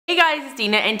Hey guys, it's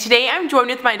Dina, and today I'm joined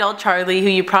with my doll Charlie, who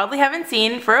you probably haven't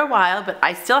seen for a while, but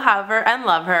I still have her and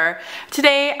love her.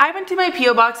 Today, I went to my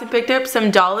P.O. box and picked up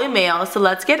some dolly mail, so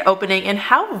let's get opening. And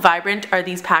how vibrant are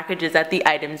these packages that the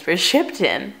items were shipped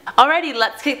in? Alrighty,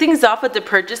 let's kick things off with the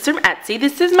purchase from Etsy.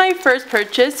 This is my first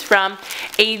purchase from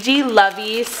A.G.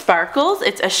 Lovey Sparkles.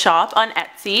 It's a shop on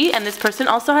Etsy, and this person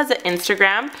also has an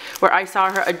Instagram where I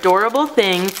saw her adorable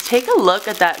things. Take a look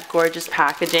at that gorgeous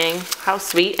packaging. How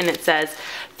sweet, and it says,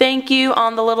 "Thank you"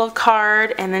 on the little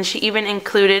card, and then she even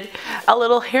included a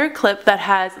little hair clip that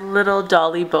has little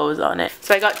dolly bows on it.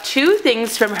 So I got two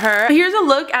things from her. Here's a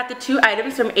look at the two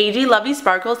items from A.G. Lovey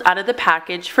Sparkles out of the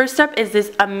package. First up is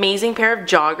this amazing pair of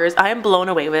joggers. I am blown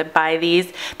away by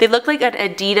these. They look like an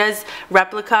Adidas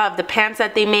replica of the pants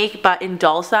that they make, but in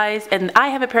doll size, and I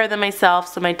have a pair of them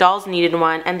myself, so my dolls needed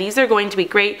one, and these are going to be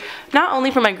great not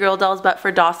only for my girl dolls, but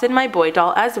for Dawson, my boy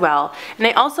doll, as well. And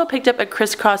I also picked up a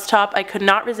crisscross top. I could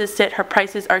not resist it. Her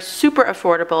prices are super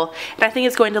affordable, and I think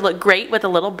it's going to look great with a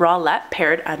little bralette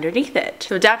paired underneath it.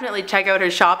 So definitely check out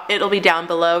her shop. It'll be down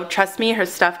below. Trust me, her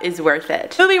stuff is worth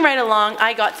it. Moving right along,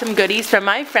 I got some goodies from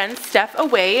my friend Steph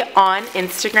Away on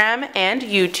Instagram and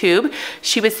YouTube.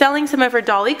 She was selling some of her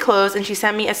dolly clothes, and she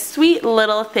sent me a sweet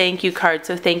little thank you card,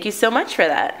 so thank you so much for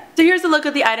that. So here's a look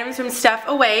at the items from Steph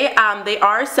Away. They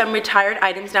are some retired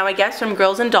items now, I guess, from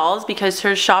Girls and Dolls, because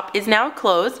her shop is now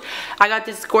closed. I got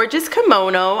this gorgeous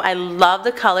kimono. I love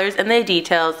the colors and the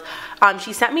details.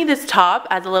 She sent me this top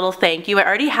as a little thank you. I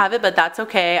already have it, but that's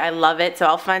okay. I love it, so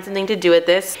I'll find something to do with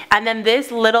this. And then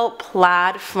this little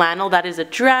plaid flannel that is a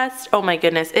dress. Oh my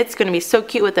goodness, it's going to be so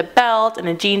cute with a belt and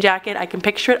a jean jacket. I can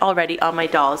picture it already on my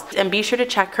dolls. And be sure to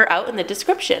check her out in the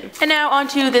description. And now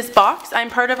onto this box. I'm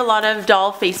part of a lot of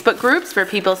doll Facebook groups where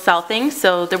people sell things,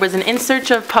 so there was an in search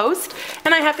of post,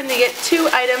 and I happened to get two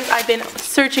items I've been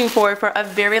searching for a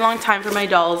very long time for my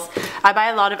dolls. I buy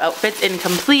a lot of outfits in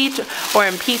complete or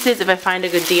in pieces if I find a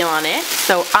good deal on it.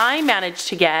 So I managed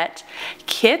to get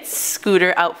Kit's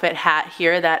scooter outfit hat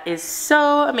here. That is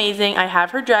so amazing. I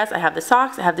have her dress, I have the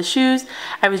socks, I have the shoes.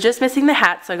 I was just missing the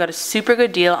hat, so I got a super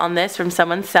good deal on this from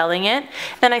someone selling it.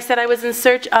 Then I said I was in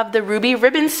search of the ruby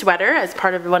ribbon sweater as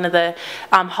part of one of the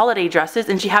holiday dresses,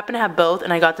 and she happened to have both,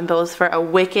 and I got them both for a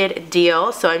wicked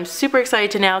deal. So I'm super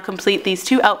excited to now complete these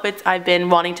two outfits I've been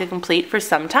wanting to complete for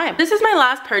some time. This is my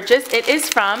last purchase. It is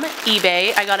from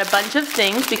eBay. I got a bunch of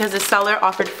things because the seller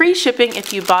offered free shipping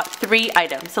if you bought 3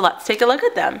 items. So let's take a look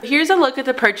at them. Here's a look at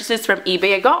the purchases from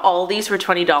eBay. I got all these for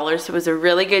 $20, so it was a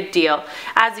really good deal.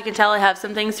 As you can tell, I have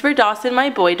some things for Dawson, my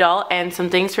boy doll, and some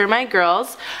things for my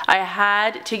girls. I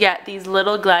had to get these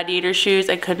little gladiator shoes.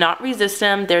 I could not resist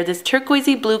them. They're this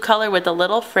turquoisey blue color with a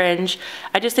little fringe.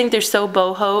 I just think they're so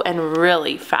boho and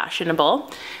really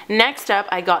fashionable. Next up,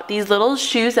 I got these little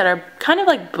shoes that are kind of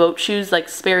like boat shoes, like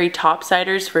Sperry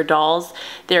topsiders for dolls.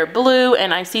 They're blue,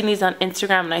 and I've seen these on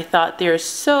Instagram, and I thought they're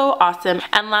so awesome.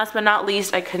 And last but not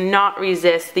least, I could not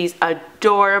resist these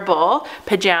adorable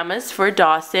pajamas for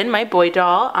Dawson, my boy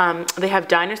doll. They have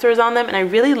dinosaurs on them, and I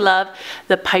really love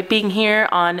the piping here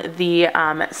on the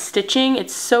stitching.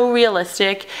 It's so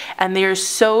realistic, and they are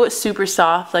so super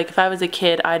soft. Like if I was a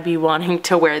kid, I'd be wanting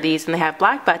to wear these. And they have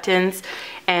black buttons,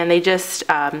 and they just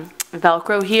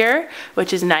Velcro here,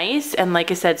 which is nice, and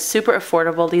like I said, super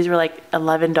affordable. These were like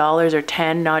 $11 or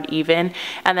 $10, not even.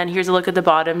 And then here's a look at the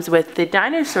bottoms with the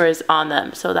dinosaurs on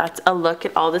them. So that's a look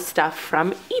at all the stuff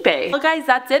from eBay. Well guys,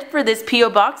 that's it for this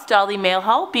P.O. Box dolly mail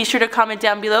haul. Be sure to comment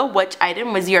down below which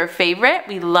item was your favorite.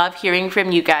 We love hearing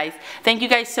from you guys. Thank you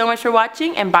guys so much for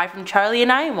watching, and bye from Charlie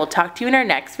and I, and we'll talk to you in our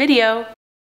next video.